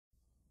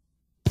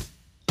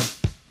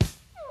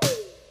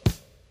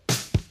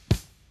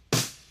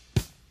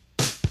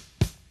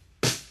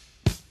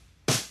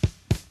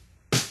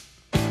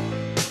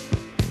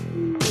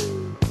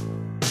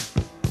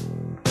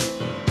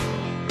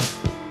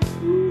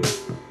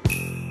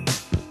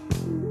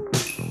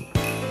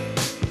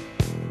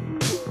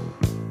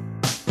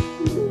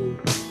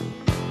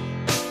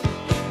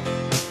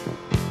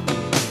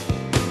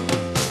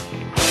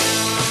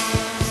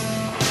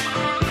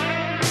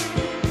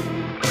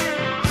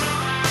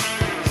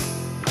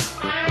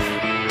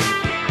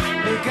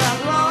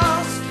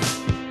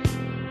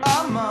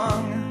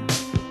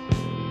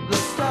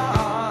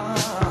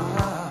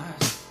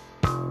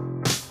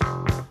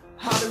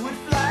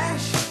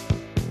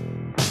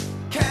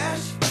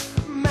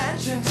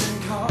mansions and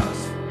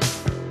cars.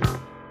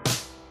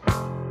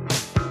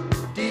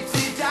 Deep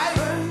sea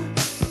diver,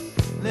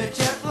 let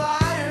jet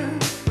flyer,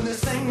 with a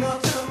single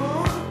to the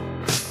moon.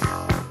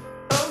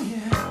 Oh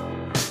yeah,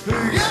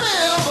 give me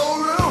elbow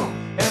room,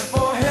 and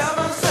for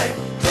heaven's sake,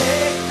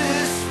 take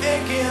this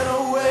aching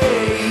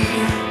away.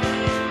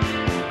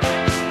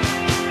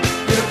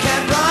 You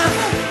can't run,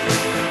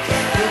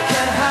 you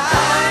can't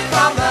hide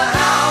from the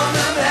hound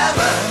of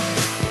heaven.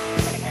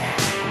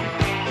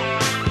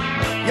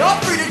 You're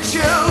free to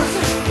choose,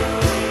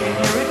 and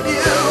you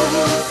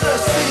refuse, the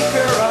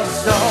seeker of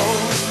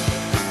souls.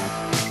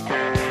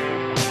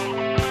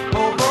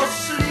 Over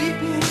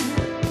sleeping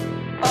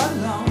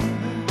alone,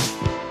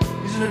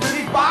 he's in a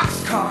dirty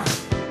boxcar.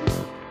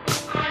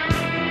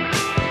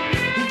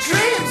 He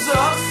dreams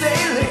of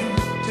sailing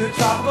to a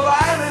tropical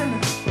island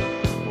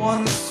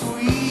one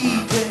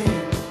sweet day.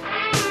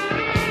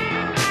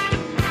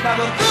 Now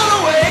the thrill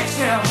awakes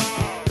him.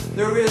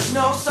 There is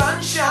no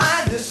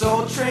sunshine. This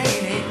old train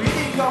ain't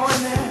really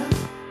going there.